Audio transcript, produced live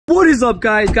is up,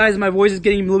 guys? Guys, my voice is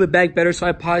getting a little bit back better, so I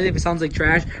apologize if it sounds like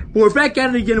trash. But we're back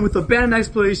at it again with the Abandoned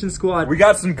Exploration Squad. We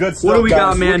got some good stuff, What do we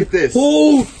got, man? Look at this.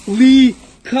 Holy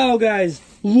cow, guys.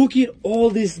 Look at all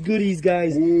these goodies,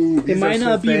 guys. Ooh, it might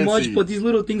not be much, but these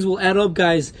little things will add up,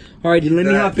 guys. Alrighty, let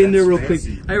me hop in there real quick.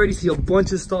 I already see a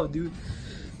bunch of stuff, dude.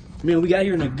 Man, we got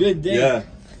here in a good day. Yeah.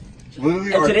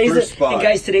 Literally And our first spot. And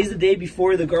guys, today's the day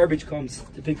before the garbage comes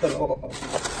to pick that all up.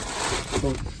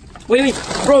 Wait,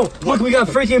 bro, look, we got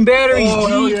freaking batteries, oh,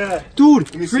 hell yeah. Dude,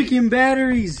 freaking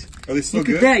batteries. Are they still look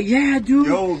good? At that, yeah, dude.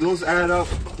 Yo, those add up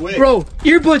quick. Bro,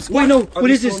 earbuds. Wait, no, what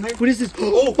is this? Nice? What is this?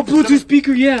 Oh, a Bluetooth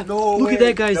speaker, yeah. No look way. at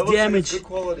that, guys, That looks damage. like good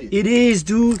quality. It is,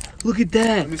 dude. Look at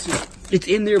that. Let me see. It's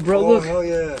in there, bro. Oh, look. hell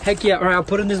yeah. Heck yeah. All right, I'll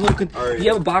put in this little. Right. Do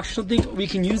you have a box or something we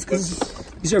can use? Because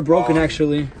these are broken,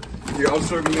 actually. Here, I'll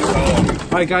start moving this. All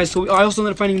right, guys. So I also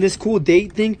ended up finding this cool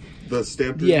date thing. The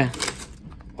stamper. Yeah.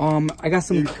 I got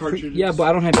some. Yeah, but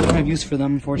I don't have use for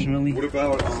them, unfortunately. What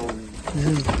about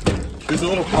there's a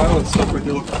little pile of stuff right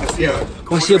there.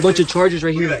 Look, I see a bunch of chargers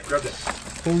right here. Look at that. Grab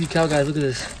that. Holy cow, guys! Look at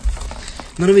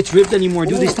this. None of it's ripped anymore,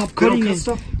 dude. They stopped cutting it.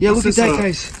 Yeah, look at that,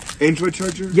 guys. Android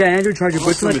charger? Yeah, Android charger, but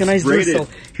it's like a nice little stuff.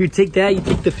 Here, take that. You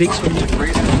take the pics from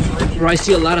it. Bro, I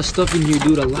see a lot of stuff in here,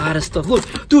 dude. A lot of stuff.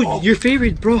 Look, dude, your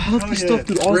favorite, bro. Healthy stuff,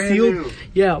 dude. All sealed.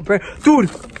 Yeah, bro.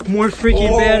 Dude, more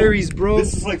freaking batteries, bro.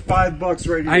 This is like $5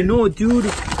 right here. I know, dude.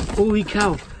 Holy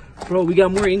cow. Bro, we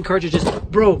got more ink cartridges.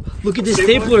 Bro, look at this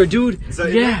stapler, dude.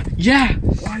 Yeah.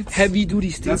 What? Heavy duty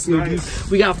stapler, dude.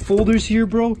 We got folders here,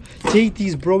 bro. Take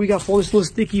these, bro. We got folders, a little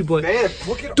sticky, but man,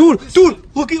 look at dude,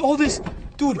 look at all this.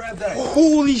 Dude,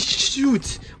 holy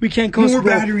shoot. We can't cuss, more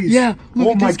bro. batteries. Yeah,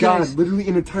 look at my this, god, guys. literally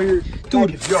an entire dude. Yo,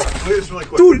 look at this really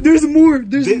quick. Dude, there's more.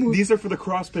 There's more. These are for the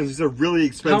cross pens. These are really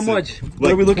expensive. How much? Like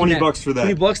what are we looking at? $20 for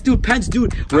that. $20, dude. Pens,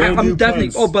 dude. I'm definitely.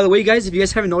 Pens. Oh, by the way, guys, if you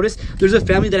guys haven't noticed, there's a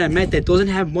family that I met that doesn't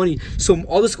have money. So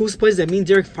all the school supplies that me and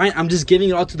Derek find, I'm just giving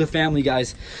it all to the family,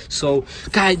 guys. So,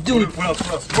 guys, dude. What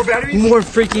else? More batteries? More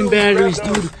freaking batteries,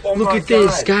 dude. Look at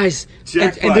this, guys.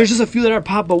 And there's just a few that are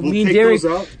pop, but me and Derek,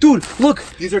 dude, look.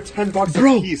 These are $10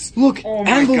 bro, a piece. Look,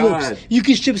 envelopes. You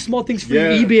can ship small things for your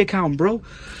eBay account, bro.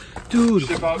 Dude,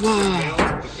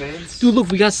 wow. Dude,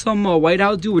 look, we got some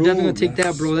whiteout, dude. We're definitely gonna take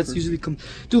that, bro. That's usually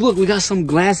Dude, look, we got some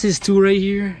glasses too right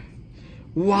here.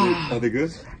 Wow. Are they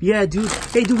good? Yeah, dude.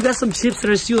 Hey, dude, we got some chips that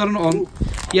are sealed. I don't know.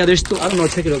 Yeah, they're still. I don't know.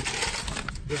 Check it out.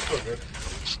 They're still good.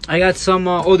 I got some.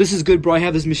 Oh, this is good, bro. I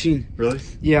have this machine. Really?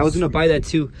 Yeah, I was gonna buy that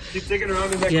too. Keep digging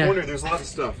around in that corner. There's a lot of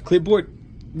stuff. Clipboard.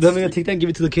 Definitely gonna take that and give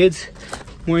it to the kids.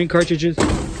 More ink cartridges.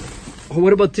 Oh,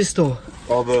 what about this though?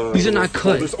 These are not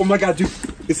cut. Oh my god, dude!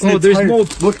 It's there's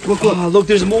mold. Look! Oh, look,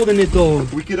 there's mold in it though.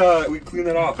 We could clean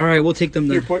that off. All right, we'll take them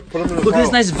then. Here, put them in the Look at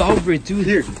this nice valve brit, dude.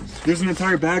 Here, there's an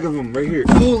entire bag of them right here.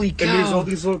 Holy cow! And there's all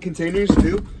these little containers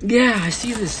too. Yeah, I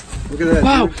see this. Look at that.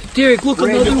 Wow, dude. Derek, look,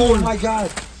 another one. Oh my god!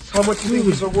 How much do you think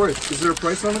these are worth? Is there a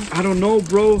price on them? I don't know,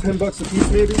 bro. $10 a piece,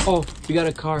 maybe. Oh, we got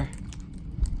a car.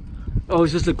 Oh,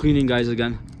 it's just the cleaning guys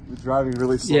again. You're driving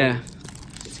really slow. Yeah.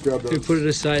 Let's grab those. Here, put it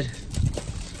aside.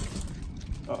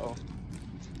 Uh-oh.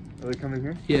 Are they coming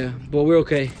here? Yeah, but we're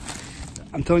okay.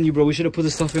 I'm telling you, bro, we should have put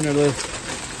the stuff in our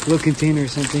little container or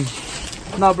something.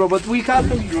 Nah, bro, but we got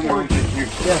them. Yeah.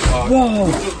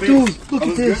 Whoa, dude, look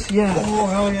at this. Good? Yeah. Oh,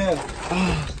 hell yeah.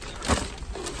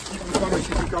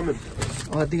 Keep them coming.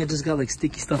 Oh, I think I just got like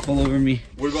sticky stuff all over me.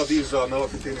 What about these metal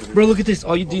containers? Bro, look at this.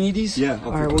 Oh, do you need these? Yeah.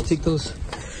 All right, we'll take those.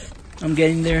 I'm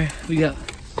getting there. We got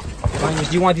binders.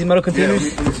 Do you want these metal containers?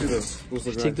 Yeah, let me see those.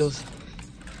 Let's take those.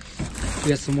 We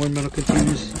got some more metal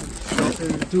containers.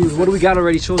 Dude, what do we got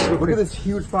already? Show us real quick. Look at this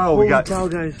huge file. We got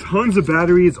guys. Tons of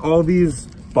batteries, all these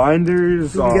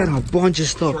binders. Dude, we got a bunch of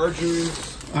stuff.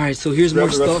 Chargers. All right, so here's more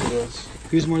stuff.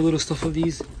 Here's more little stuff of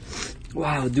these.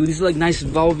 Wow, dude, these are like nice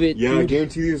velvet. Yeah, dude. I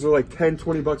guarantee these are like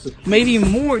 $10-20 a piece. Maybe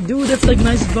more, dude. That's like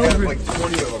nice velvet. Yeah, like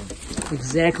 20 of them.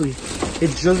 Exactly.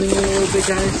 It's drizzling a little bit,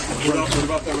 guys. What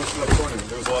about that rest of that corner?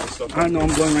 There's a lot of stuff. I don't know.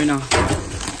 I'm going right now.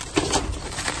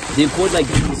 They poured like.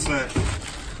 What's that?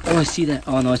 Oh, I see that.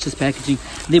 Oh no, it's just packaging.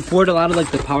 They poured a lot of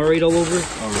like the Powerade all over.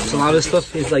 Oh, really? So a lot of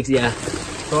stuff is like, yeah.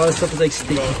 A lot of stuff is like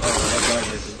sticky.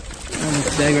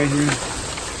 This bag right here.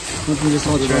 Nothing, just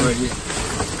all trash. Right here.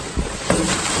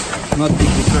 Nothing.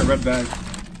 What's that red bag?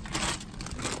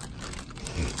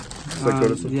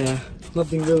 Yeah,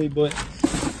 nothing really, but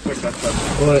Check that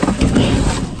stuff. But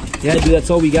yeah, dude, that's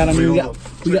all we got. I mean,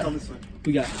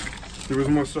 we got. There was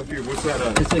more stuff here. What's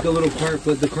that? It's like a little cart,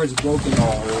 but the cart's broken.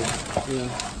 Oh, really?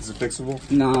 Yeah. Is it fixable?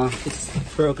 Nah, it's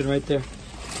broken right there.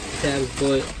 Tab,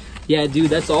 but yeah, dude,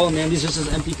 that's all, man. These are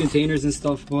just empty containers and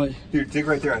stuff. But here, dig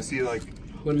right there. I see like.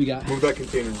 What do we got? Move that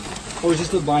container. Oh, it's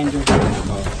just a binder.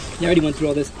 Yeah, I already went through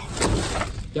all this.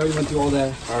 They already went through all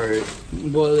that. Alright.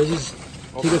 But let's just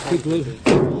take a quick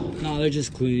look. No, they're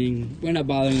just cleaning. We're not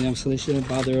bothering them, so they shouldn't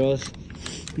bother us.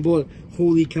 But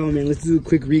holy cow, man! Let's do a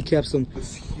quick recap.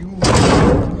 It's huge.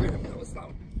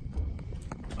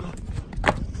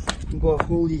 But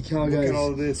holy cow, guys! Look at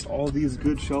all this, all these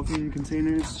good shelving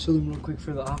containers. Show them real quick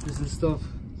for the office and stuff.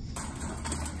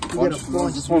 We got a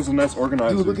bunch. This one's a nice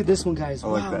organizer. Dude, look at this one, guys. I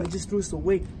like wow, that. we just threw this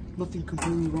away. Nothing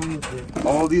completely wrong with it.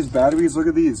 All these batteries, look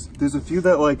at these. There's a few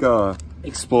that like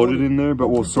exploded in there, but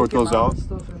we'll sort those out.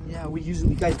 Yeah, we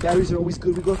usually, guys, batteries are always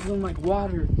good. We go through them like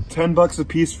water. $10 a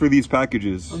piece for these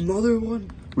packages. Another one.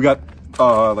 We got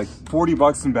like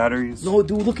 $40 in batteries. No,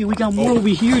 dude, look, we got more over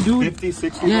here, dude. 50,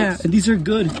 60 Yeah, bucks. and these are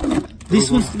good.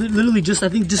 This one's literally just, I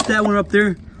think just that one up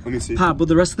there. Let me see. Pop, but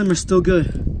the rest of them are still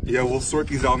good. Yeah, we'll sort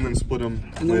these out and then split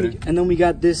them later. And then we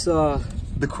got this,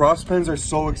 The cross pens are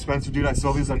so expensive, dude. I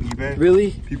sell these on eBay.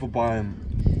 Really? People buy them.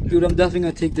 Dude, I'm definitely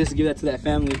gonna take this and give that to that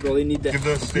family, bro. They need that. Give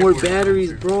the More stapler.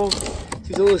 batteries, bro.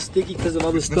 It's a little sticky because of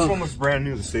other This stuff. one was brand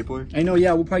new, the stapler. I know,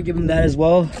 yeah, we'll probably give them that as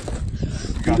well.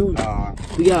 We got, Dude,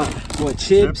 we got what,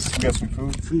 chips? We got some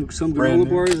food. Some Brand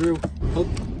granola new. bars. Or,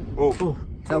 Oh. oh,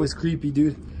 that was creepy,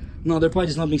 dude. No, they're probably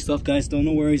just lumping stuff, guys. Though,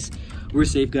 no worries. We're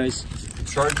safe, guys.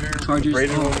 Chargers.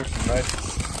 Radio oh. owners,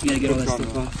 nice. You gotta get all that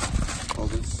stuff off. All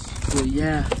this. But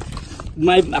yeah,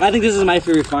 I think this is my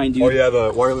favorite find, dude. Oh yeah,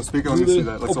 the wireless speaker. Let me see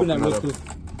that. Let's open that real up. quick.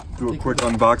 Do a quick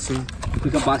unboxing.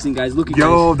 Quick unboxing, guys. Look at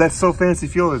Yo, guys. that's so fancy.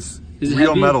 Feel this. Is it real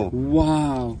heavy? metal.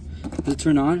 Wow. Does it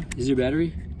turn on? Is your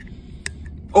battery?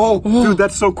 Oh, dude,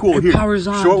 that's so cool. It Here, powers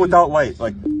on, show it dude. without light.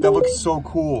 Like that looks so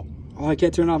cool. Oh, I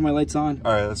can't turn off my lights on.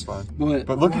 All right, that's fine.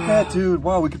 But look at that, dude.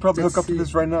 Wow, we could probably That's hook up to sick.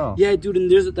 this right now. Yeah, dude, and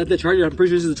there's the charger. I'm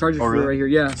pretty sure this is the charger for it really? right here.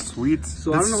 Yeah. Sweet.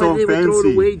 So that's I don't know so why they would fancy. throw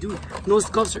it away, dude. No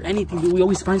scuffs or anything, dude. We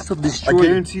always find stuff I destroyed.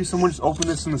 guarantee you someone just opened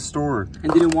this in the store.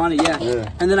 And didn't want it, yeah.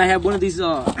 Yeah. And then I have one of these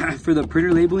for the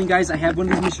printer labeling, guys. I have one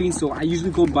of these machines, so I usually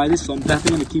go buy this. So I'm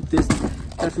definitely gonna keep this.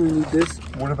 Definitely need this.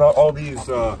 What about all these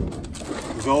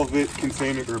velvet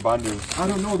container or binders? I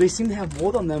don't know. They seem to have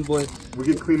mold on them, but We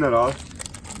can clean that off.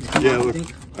 Yeah, look.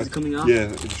 Is it coming off? Yeah,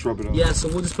 just rub it off. Yeah. So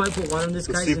we'll just probably put water on this,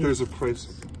 Let's guys. see if and- there's a price.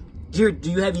 Here,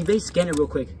 do you have eBay? Scan it real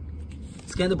quick.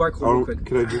 Scan the barcode real quick.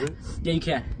 Can I do that? Yeah, you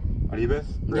can. On eBay?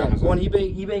 Or Yeah, Amazon? go on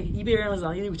eBay or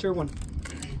Amazon. Either whichever one.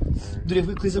 Dude, if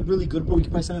it cleans up really good, bro, we can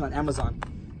probably sell it on Amazon.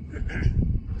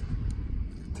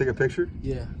 Take a picture?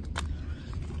 Yeah.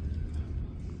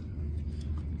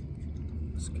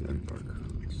 Scan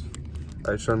barcodes.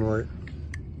 Alright, shine the light.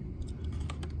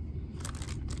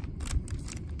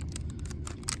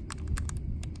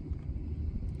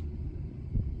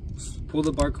 Pull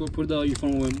the barcode. Put your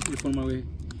phone away. Your phone my way.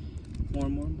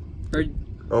 More. Or,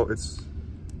 Oh, it's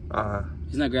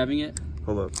he's not grabbing it.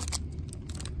 hold up.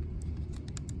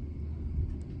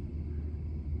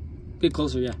 Get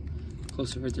closer, yeah.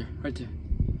 Closer, right there. Right there.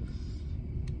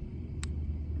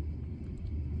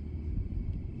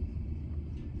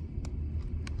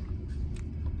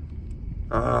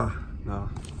 No.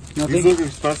 Nothing. These look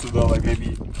expensive though, like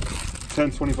maybe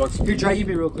 10, 20 bucks. Here, try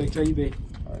eBay real quick. Try eBay.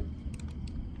 Alright.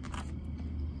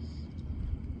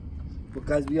 But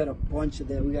guys, we got a bunch of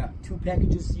that. We got 2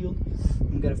 packages sealed.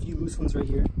 And we got a few loose ones right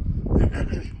here.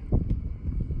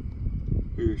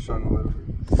 Here, shine the light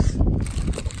over.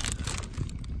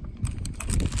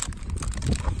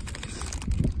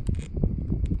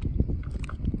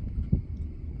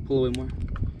 Pull away more.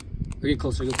 Or get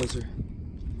closer, get closer.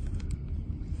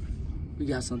 We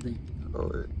got something. Oh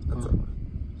wait, that's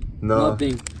no.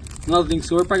 Nothing.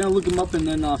 So we're probably gonna look them up and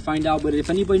then find out. But if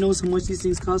anybody knows how much these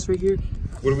things cost right here.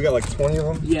 What do we got, like 20 of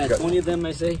them? Yeah, 20 of them,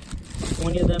 I say.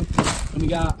 20 of them. And we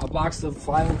got a box of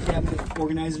file cabinet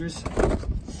organizers.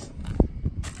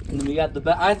 And then we got the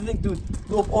I think, dude,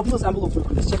 open those envelopes real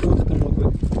quick. Let's take a look at them real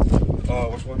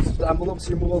quick. Which ones? The envelopes,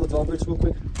 here, remove all the velvets real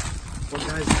quick. Well,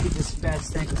 guys, look at this fat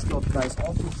stack of stuff, guys.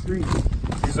 All for free.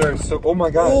 These are so, oh my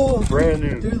god, brand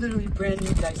new. They're literally brand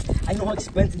new, guys. I know how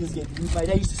expensive this gets, dude. My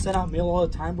dad used to send out mail all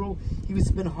the time, bro. He would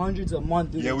spend hundreds a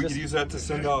month, dude. Yeah, we could use that to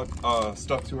send out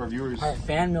stuff to our viewers. Our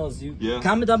fan mails, dude. Yeah.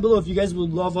 Comment down below if you guys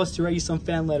would love us to write you some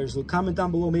fan letters. So comment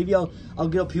down below. Maybe I'll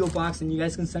get a PO box and you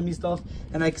guys can send me stuff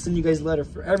and I can send you guys a letter.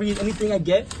 For anything I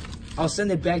get, I'll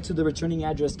send it back to the returning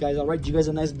address, guys. I'll write you guys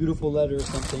a nice, beautiful letter or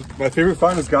something. My favorite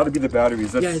find has got to be the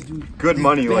batteries. That's dude. good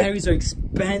money. Batteries are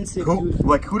expensive, dude.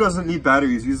 Who doesn't need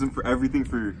batteries? Use them for everything,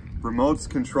 for remotes,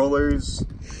 controllers,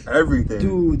 everything.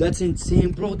 Dude, that's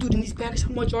insane, bro. Dude, and these packs,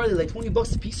 how much are they? Like 20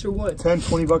 bucks a piece or what? 10,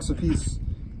 20 bucks a piece.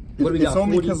 What do we got? It's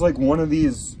only 40? because like one of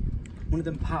these. One of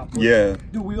them pop. Yeah.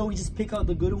 Dude, we always just pick out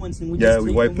the good ones and we Yeah, just we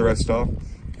take wipe them the rest off.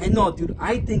 And no, dude,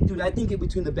 I think in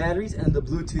between the batteries and the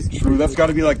Bluetooth speaker. True, that's got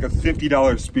to be like a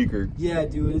 $50 speaker. Yeah,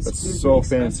 dude, it's so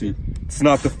fancy. It's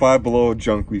not the Five Below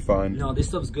junk we find. No, this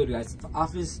stuff's good, guys.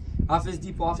 Office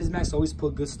Depot, Office Max always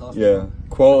put good stuff. Yeah,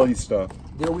 quality stuff.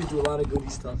 They always do a lot of goody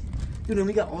stuff. Dude, and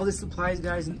we got all the supplies,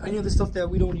 guys, and any of the stuff that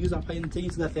we don't use, I'm probably taking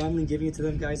it to that family and giving it to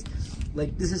them, guys.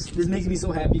 Like, this makes me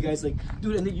so happy, guys. Like,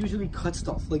 dude, and they usually cut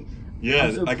stuff. Like,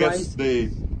 yeah, I guess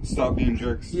they stopped being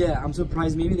jerks. Yeah, I'm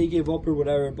surprised. Maybe they gave up or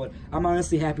whatever, but I'm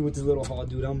honestly happy with this little haul,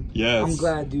 dude. I'm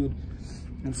glad, dude.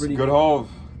 It's a good haul of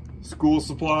school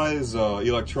supplies,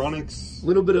 electronics. A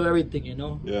little bit of everything, you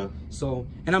know? Yeah. So,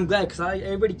 and I'm glad, because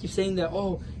everybody keeps saying that,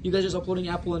 oh, you guys are just uploading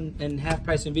Apple and half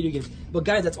price in video games. But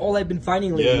guys, that's all I've been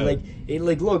finding lately. Yeah.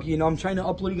 Like, look, you know, I'm trying to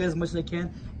upload you guys as much as I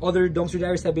can. Other dumpster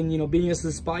divers have been, you know, beating us to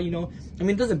the spot, you know. I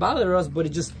mean, it doesn't bother us, but it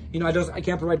just, you know, I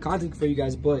can't provide content for you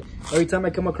guys. But every time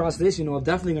I come across this, you know, I'm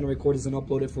definitely going to record this and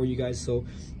upload it for you guys. So,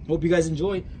 hope you guys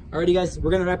enjoy. Alrighty, guys, we're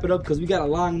going to wrap it up because we got a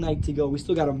long night to go. We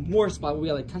still got more spot. We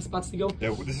got like 10 spots to go.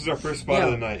 Yeah, this is our first spot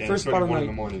of the night. First spot of the night. In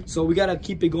the morning. So, we got to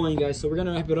keep it going, guys. So, we're going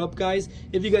to wrap it up, guys.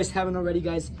 If you guys haven't already,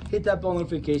 guys, hit that bell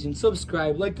notification,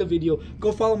 subscribe, like the video,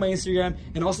 go follow my Instagram.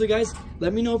 And also, guys,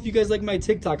 let me know if you guys like my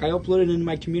TikTok. I uploaded it in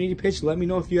my community page. So let me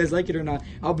know if you guys like it or not.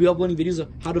 I'll be uploading videos of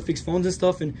how to fix phones and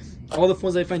stuff, and all the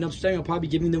phones I find upstairs, I'll probably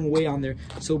be giving them away on there.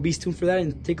 So be tuned for that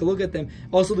and take a look at them.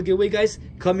 Also, the giveaway, guys,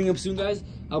 coming up soon, guys.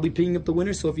 I'll be picking up the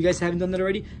winner. So if you guys haven't done that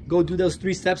already, go do those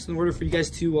 3 steps in order for you guys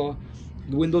to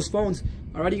win those phones.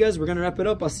 Alrighty, guys, we're gonna wrap it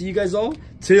up. I'll see you guys all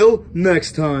till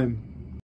next time.